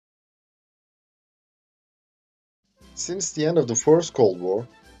Since the end of the First Cold War,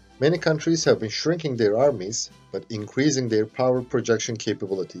 many countries have been shrinking their armies but increasing their power projection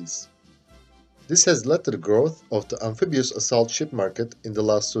capabilities. This has led to the growth of the amphibious assault ship market in the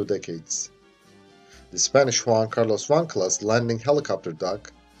last 2 decades. The Spanish Juan Carlos I-class landing helicopter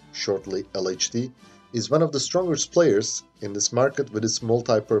dock, shortly LHD, is one of the strongest players in this market with its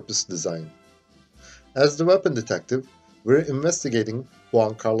multi-purpose design. As the weapon detective, we're investigating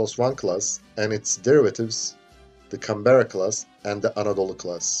Juan Carlos I-class and its derivatives, the Canberra-class and the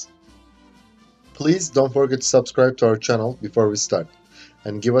Anadolu-class. Please don't forget to subscribe to our channel before we start,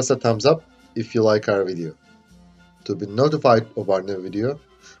 and give us a thumbs up if you like our video. To be notified of our new video,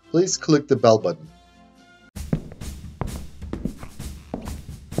 please click the bell button.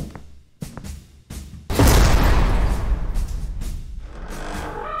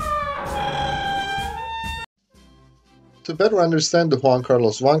 To better understand the Juan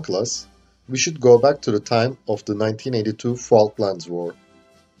Carlos I-class, we should go back to the time of the 1982 Falklands War.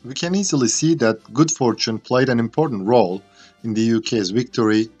 We can easily see that good fortune played an important role in the UK's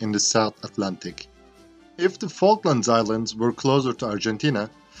victory in the South Atlantic. If the Falklands Islands were closer to Argentina,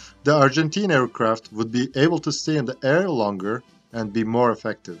 the Argentine aircraft would be able to stay in the air longer and be more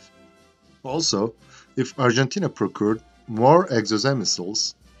effective. Also, if Argentina procured more Exocet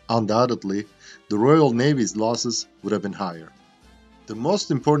missiles, undoubtedly the Royal Navy's losses would have been higher. The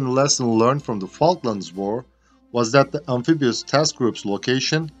most important lesson learned from the Falklands War was that the amphibious task group's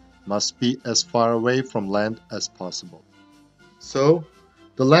location must be as far away from land as possible. So,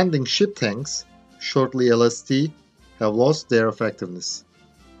 the landing ship tanks, shortly LST, have lost their effectiveness.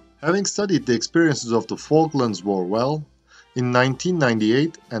 Having studied the experiences of the Falklands War well, in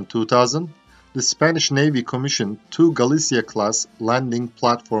 1998 and 2000, the Spanish Navy commissioned 2 Galicia-class landing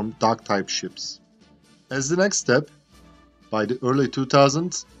platform dock-type ships. As the next step, by the early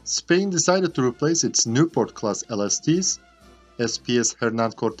 2000s, Spain decided to replace its Newport-class LSTs, SPS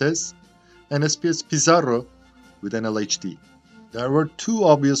Hernán Cortés, and SPS Pizarro with an LHD. There were 2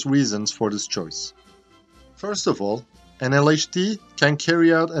 obvious reasons for this choice. First of all, an LHD can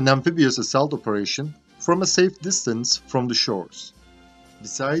carry out an amphibious assault operation from a safe distance from the shores.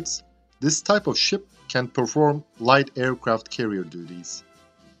 Besides, this type of ship can perform light aircraft carrier duties.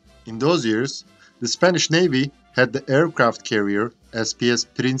 In those years, the Spanish Navy had the aircraft carrier SPS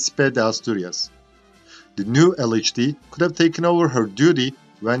Príncipe de Asturias. The new LHD could have taken over her duty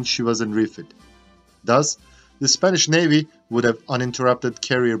when she was in refit. Thus, the Spanish Navy would have uninterrupted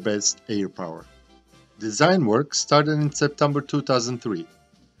carrier-based air power. Design work started in September 2003.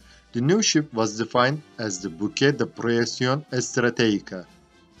 The new ship was defined as the Buque de Protección Estratégica,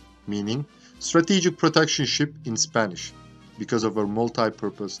 meaning strategic protection ship in Spanish, because of her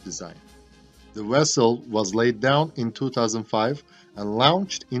multi-purpose design. The vessel was laid down in 2005 and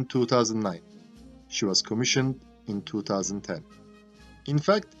launched in 2009. She was commissioned in 2010. In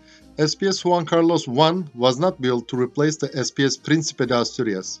fact, SPS Juan Carlos I was not built to replace the SPS Príncipe de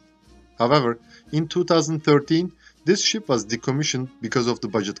Asturias. However, in 2013, this ship was decommissioned because of the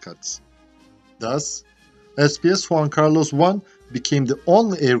budget cuts. Thus, SPS Juan Carlos I became the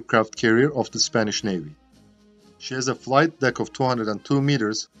only aircraft carrier of the Spanish Navy. She has a flight deck of 202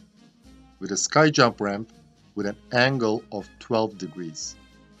 meters with a sky jump ramp with an angle of 12 degrees.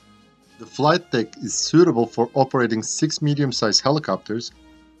 The flight deck is suitable for operating 6 medium-sized helicopters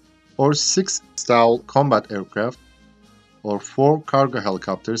or 6 style combat aircraft or 4 cargo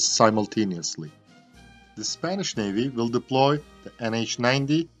helicopters simultaneously. The Spanish Navy will deploy the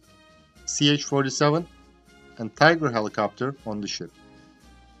NH-90, CH-47 and Tiger helicopter on the ship.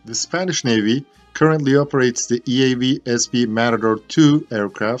 The Spanish Navy currently operates the EAV-SB Matador II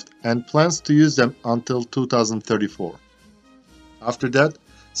aircraft and plans to use them until 2034. After that,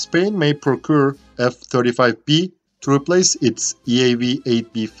 Spain may procure F-35B to replace its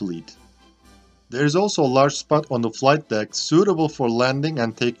EAV-8B fleet. There is also a large spot on the flight deck suitable for landing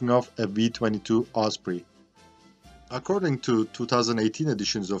and taking off a V-22 Osprey. According to 2018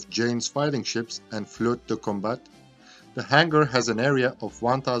 editions of Jane's Fighting Ships and Flotte de Combat, the hangar has an area of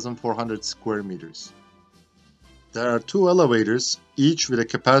 1,400 square meters. There are 2 elevators, each with a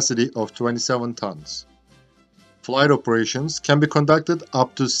capacity of 27 tons. Flight operations can be conducted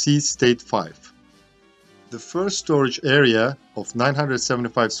up to Sea State 5. The first storage area of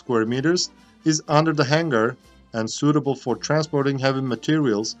 975 square meters is under the hangar and suitable for transporting heavy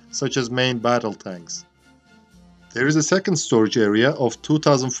materials such as main battle tanks. There is a second storage area of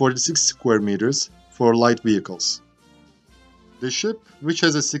 2,046 square meters for light vehicles. The ship, which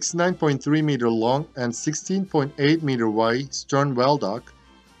has a 69.3 meter long and 16.8 meter wide stern well dock,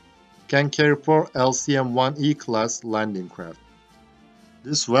 can carry 4 LCM-1E class landing craft.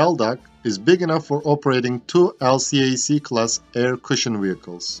 This well dock is big enough for operating two LCAC-class air cushion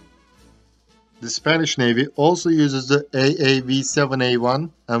vehicles. The Spanish Navy also uses the AAV-7A1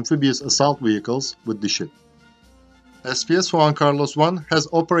 amphibious assault vehicles with the ship. SPS Juan Carlos I has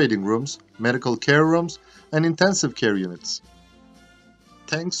operating rooms, medical care rooms, and intensive care units.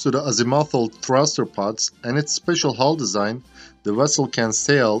 Thanks to the azimuthal thruster pods and its special hull design, the vessel can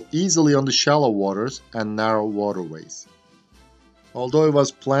sail easily on the shallow waters and narrow waterways. Although it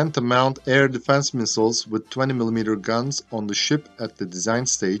was planned to mount air defense missiles with 20mm guns on the ship at the design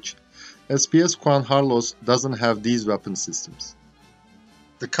stage, SPS Juan Carlos doesn't have these weapon systems.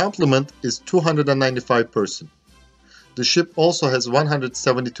 The complement is 295-person. The ship also has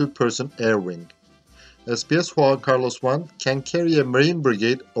 172-person air wing. SPS Juan Carlos I can carry a Marine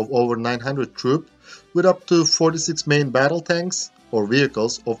brigade of over 900 troops with up to 46 main battle tanks or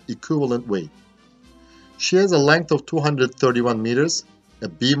vehicles of equivalent weight. She has a length of 231 meters, a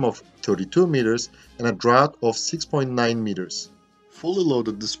beam of 32 meters, and a draught of 6.9 meters. Fully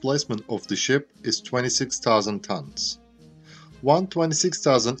loaded displacement of the ship is 26,000 tons. One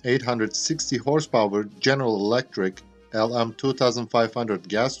 26,860 horsepower General Electric LM2500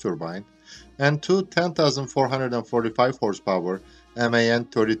 gas turbine and two 10,445 horsepower MAN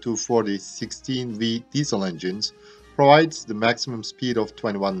 3240 16V diesel engines provides the maximum speed of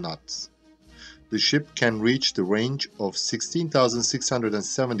 21 knots. The ship can reach the range of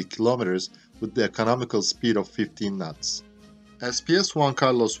 16,670 kilometers with the economical speed of 15 knots. SPS Juan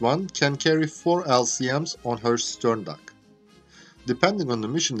Carlos I can carry 4 LCMs on her stern deck. Depending on the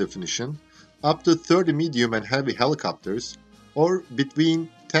mission definition, up to 30 medium and heavy helicopters, or between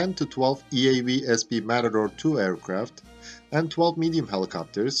 10 to 12 EAV SP Matador II aircraft and 12 medium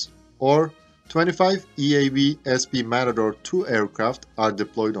helicopters, or 25 EAV SP Matador II aircraft are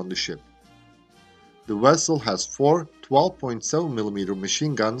deployed on the ship. The vessel has 4 12.7mm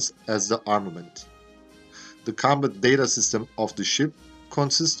machine guns as the armament. The combat data system of the ship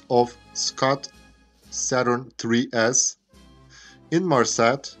consists of Scott Saturn IIIS,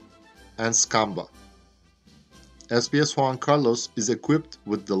 Inmarsat, and Scamba. SPS Juan Carlos is equipped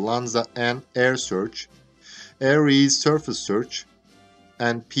with the Lanza-N air search, Ares surface search,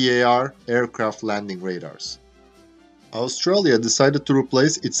 and PAR aircraft landing radars. Australia decided to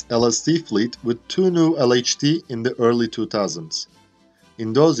replace its LST fleet with 2 new LHT in the early 2000s.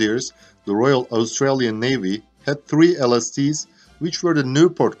 In those years, the Royal Australian Navy had 3 LSTs, which were the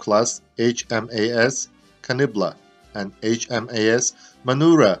Newport-class HMAS Canibla and HMAS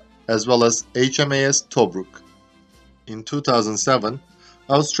Manura, as well as HMAS Tobruk. In 2007,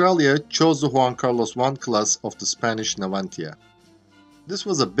 Australia chose the Juan Carlos I-class of the Spanish Navantia. This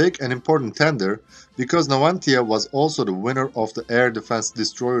was a big and important tender because Navantia was also the winner of the Air Defence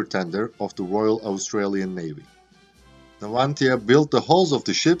Destroyer tender of the Royal Australian Navy. Navantia built the hulls of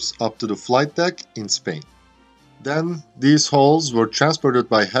the ships up to the flight deck in Spain. Then, these hulls were transported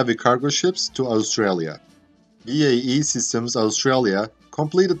by heavy cargo ships to Australia. BAE Systems Australia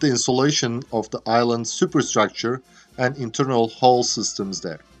completed the installation of the island's superstructure and internal hull systems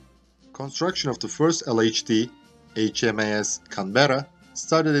there. Construction of the first LHT, HMAS Canberra,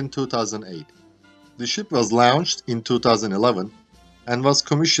 started in 2008. The ship was launched in 2011 and was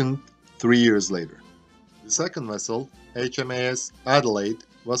commissioned 3 years later. The second vessel, HMAS Adelaide,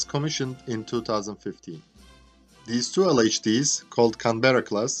 was commissioned in 2015. These two LHTs, called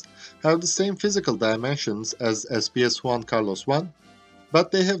Canberra-class, have the same physical dimensions as SPS Juan Carlos I,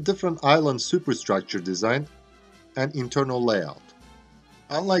 but they have different island superstructure design and internal layout.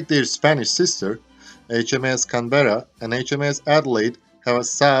 Unlike their Spanish sister, HMAS Canberra and HMAS Adelaide have a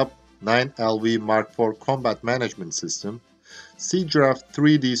Saab 9LV Mark IV combat management system, Sea-Draft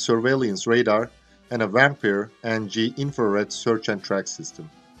 3D surveillance radar, and a Vampire NG infrared search and track system.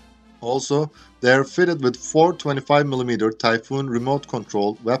 Also, they are fitted with 4 25mm Typhoon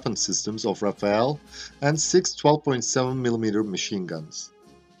remote-controlled weapon systems of Rafael and 6 12.7mm machine guns.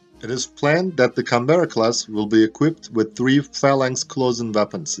 It is planned that the Canberra-class will be equipped with 3 phalanx close-in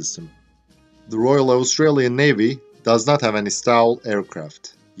weapon systems. The Royal Australian Navy does not have any STOL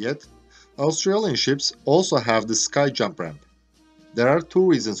aircraft. Yet, Australian ships also have the sky jump ramp. There are 2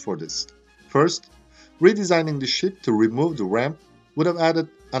 reasons for this. First, redesigning the ship to remove the ramp would have added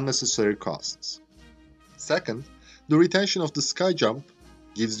unnecessary costs. Second, the retention of the sky jump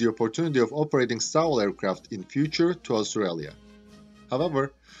gives the opportunity of operating STOL aircraft in future to Australia.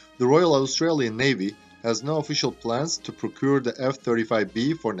 However, the Royal Australian Navy has no official plans to procure the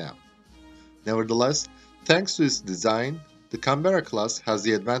F-35B for now. Nevertheless, thanks to its design, the Canberra-class has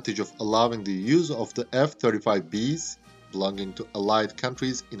the advantage of allowing the use of the F-35Bs belonging to allied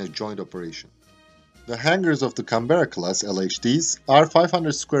countries in a joint operation. The hangars of the Canberra-class LHDs are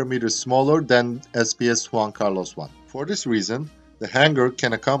 500 square meters smaller than SPS Juan Carlos I. For this reason, the hangar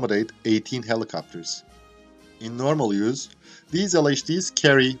can accommodate 18 helicopters. In normal use, these LHDs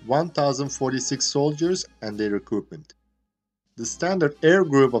carry 1,046 soldiers and their equipment. The standard air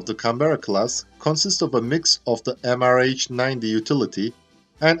group of the Canberra-class consists of a mix of the MRH-90 utility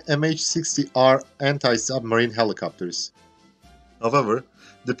and MH-60R anti-submarine helicopters. However,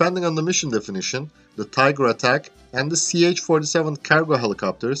 depending on the mission definition, the Tiger attack and the CH-47 cargo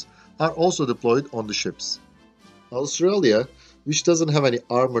helicopters are also deployed on the ships. Australia, which doesn't have any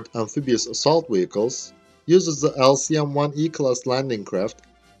armored amphibious assault vehicles, uses the LCM-1E-class landing craft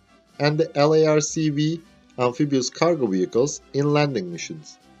and the LARCV amphibious cargo vehicles in landing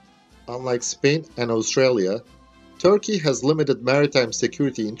missions. Unlike Spain and Australia, Turkey has limited maritime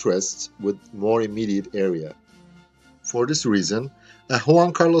security interests with more immediate area. For this reason, a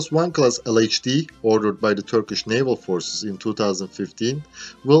Juan Carlos I-class LHD ordered by the Turkish Naval Forces in 2015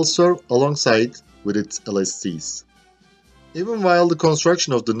 will serve alongside with its LSTs. Even while the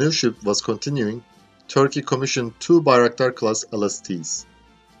construction of the new ship was continuing, Turkey commissioned two Bayraktar-class LSTs.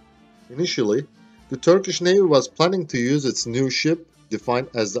 Initially, the Turkish Navy was planning to use its new ship, defined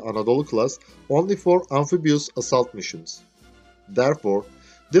as the Anadolu-class, only for amphibious assault missions. Therefore,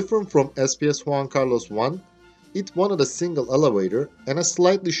 different from SPS Juan Carlos I, it wanted a single elevator and a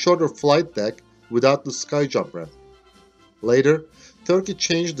slightly shorter flight deck without the sky jump ramp. Later, Turkey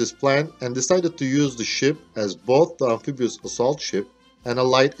changed this plan and decided to use the ship as both the amphibious assault ship and a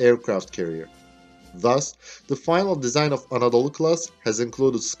light aircraft carrier. Thus, the final design of Anadolu-class has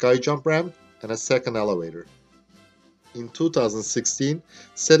included sky jump ramp and a second elevator. In 2016,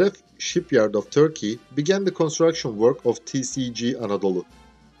 Sedef Shipyard of Turkey began the construction work of TCG Anadolu.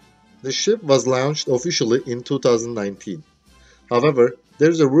 The ship was launched officially in 2019. However,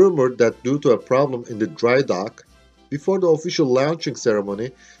 there is a rumor that due to a problem in the dry dock, before the official launching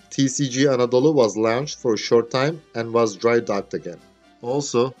ceremony, TCG Anadolu was launched for a short time and was dry docked again.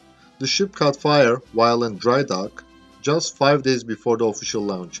 Also, the ship caught fire while in dry dock just 5 days before the official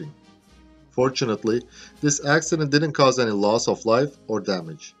launching. Fortunately, this accident didn't cause any loss of life or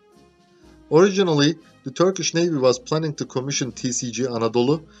damage. Originally, the Turkish Navy was planning to commission TCG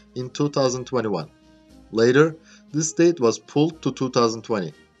Anadolu in 2021. Later, this date was pulled to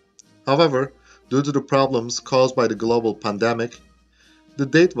 2020. However, due to the problems caused by the global pandemic, the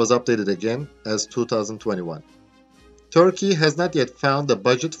date was updated again as 2021. Turkey has not yet found a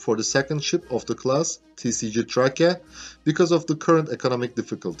budget for the second ship of the class, TCG Trakya, because of the current economic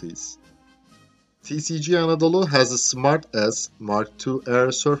difficulties. TCG Anadolu has a Smart S Mark II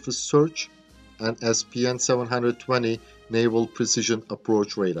air surface search and SPN 720 naval precision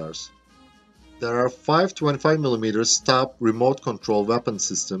approach radars. There are 5 25mm stop remote control weapon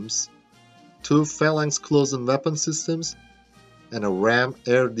systems, 2 Phalanx close-in weapon systems, and a RAM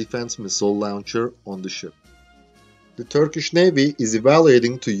air defense missile launcher on the ship. The Turkish Navy is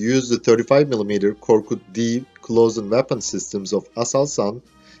evaluating to use the 35mm Korkut D close-in weapon systems of Aselsan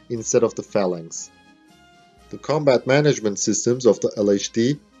instead of the Phalanx. The combat management systems of the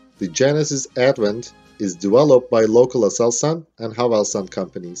LHD, the Genesis Advent, is developed by local Aselsan and Havelsan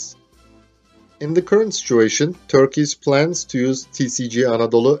companies. In the current situation, Turkey's plans to use TCG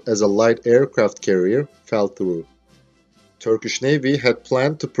Anadolu as a light aircraft carrier fell through. Turkish Navy had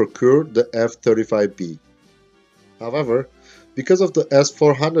planned to procure the F-35B. However, because of the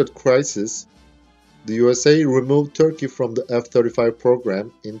S-400 crisis, the USA removed Turkey from the F-35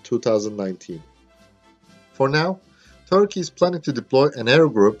 program in 2019. For now, Turkey is planning to deploy an air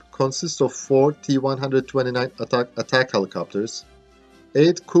group consisting of 4 T-129 attack helicopters,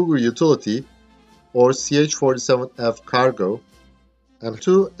 8 Cougar utility or CH-47F cargo, and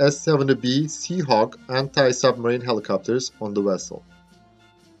 2 S-70B Seahawk anti-submarine helicopters on the vessel.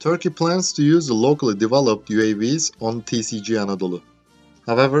 Turkey plans to use the locally developed UAVs on TCG Anadolu.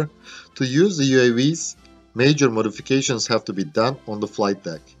 However, to use the UAVs, major modifications have to be done on the flight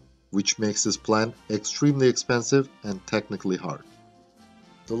deck, which makes this plan extremely expensive and technically hard.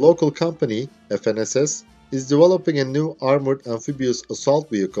 The local company, FNSS, is developing a new armored amphibious assault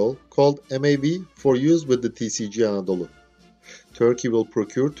vehicle called MAV for use with the TCG Anadolu. Turkey will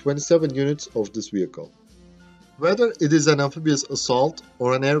procure 27 units of this vehicle. Whether it is an amphibious assault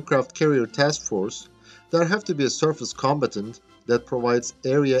or an aircraft carrier task force, there have to be a surface combatant that provides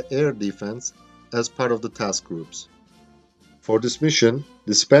area air defense as part of the task groups. For this mission,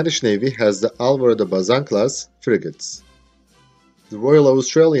 the Spanish Navy has the Álvaro de Bazán-class frigates. The Royal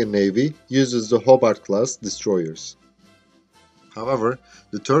Australian Navy uses the Hobart-class destroyers. However,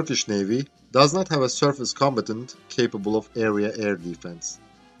 the Turkish Navy does not have a surface combatant capable of area air defense.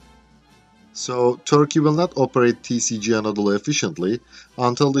 So Turkey will not operate TCG Anadolu efficiently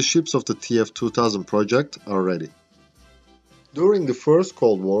until the ships of the TF-2000 project are ready. During the First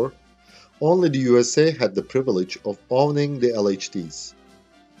Cold War, only the USA had the privilege of owning the LHDs.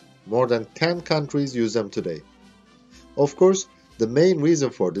 More than 10 countries use them today. Of course, the main reason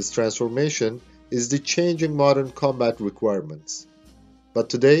for this transformation is the changing modern combat requirements. But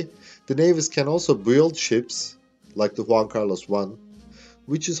today, the navies can also build ships, like the Juan Carlos I,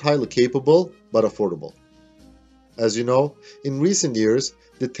 which is highly capable but affordable. As you know, in recent years,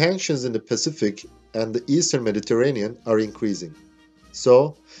 the tensions in the Pacific and the Eastern Mediterranean are increasing.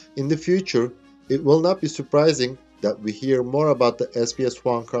 So, in the future, it will not be surprising that we hear more about the SPS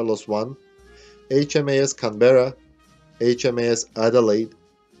Juan Carlos I, HMAS Canberra, HMAS Adelaide,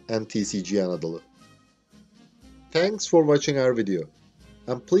 and TCG Anadolu. Thanks for watching our video,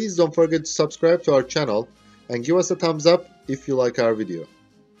 and please don't forget to subscribe to our channel and give us a thumbs up if you like our video.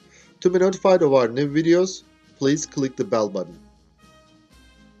 To be notified of our new videos, please click the bell button.